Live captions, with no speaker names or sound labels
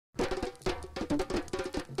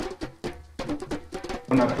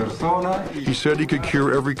He said he could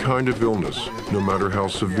cure every kind of illness, no matter how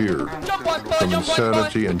severe, from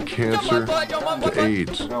insanity and cancer to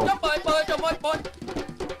AIDS.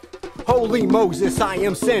 Holy Moses, I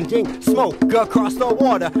am sending smoke across the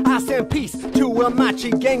water. I send peace to a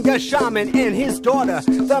Machigenga shaman and his daughter.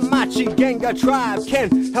 The Machigenga tribe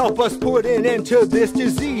can help us put an end to this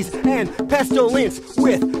disease and pestilence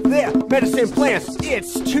with their medicine plants.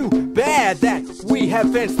 It's too bad that we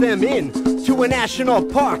have fenced them in to a national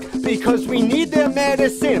park because we need their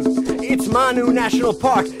medicine. It's Manu National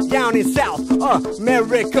Park down in South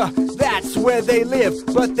America. That's where they live,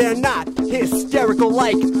 but they're not hysterical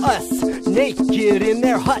like us. Naked in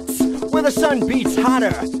their huts, where the sun beats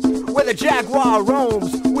hotter, where the jaguar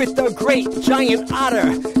roams with the great giant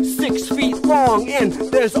otter. 6 feet long and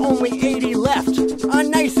there's only 80 left. A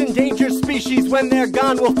nice endangered species, when they're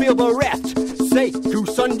gone we'll feel bereft. Say to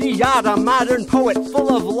Sundiata, modern poet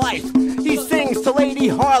full of life. He sings to Lady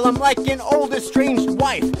Harlem like an old estranged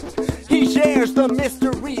wife. He shares the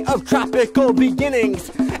mystery of tropical beginnings.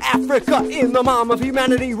 Africa in the mom of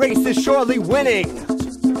humanity, race is surely winning.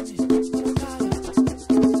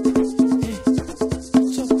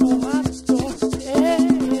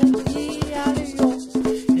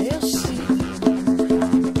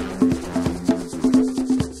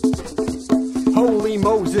 Holy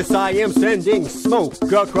Moses, I am sending smoke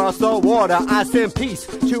across the water. I send peace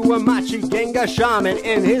to a Machigenga shaman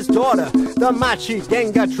and his daughter. The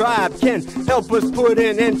Machigenga tribe can help us put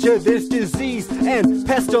an end to this disease and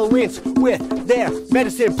pestilence with their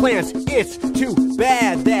medicine plants. It's too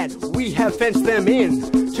bad that we have fenced them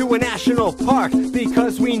in to a national park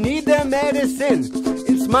because we need their medicine.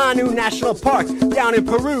 It's Manu National Park down in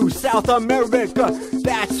Peru, South America.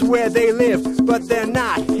 That's where they live, but they're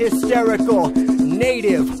not hysterical.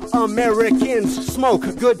 Native Americans smoke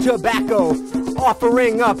good tobacco,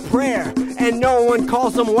 offering up prayer, and no one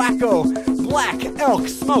calls them wacko. Black elk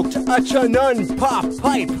smoked a Chanun pop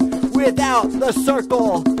pipe. Without the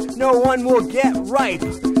circle, no one will get ripe.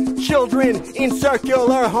 Children in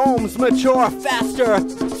circular homes mature faster.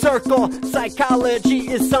 Circle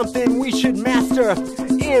psychology is something we should master.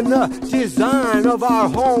 In the design of our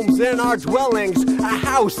homes and our dwellings, a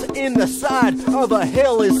house in the side of a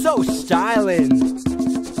hill is so styling.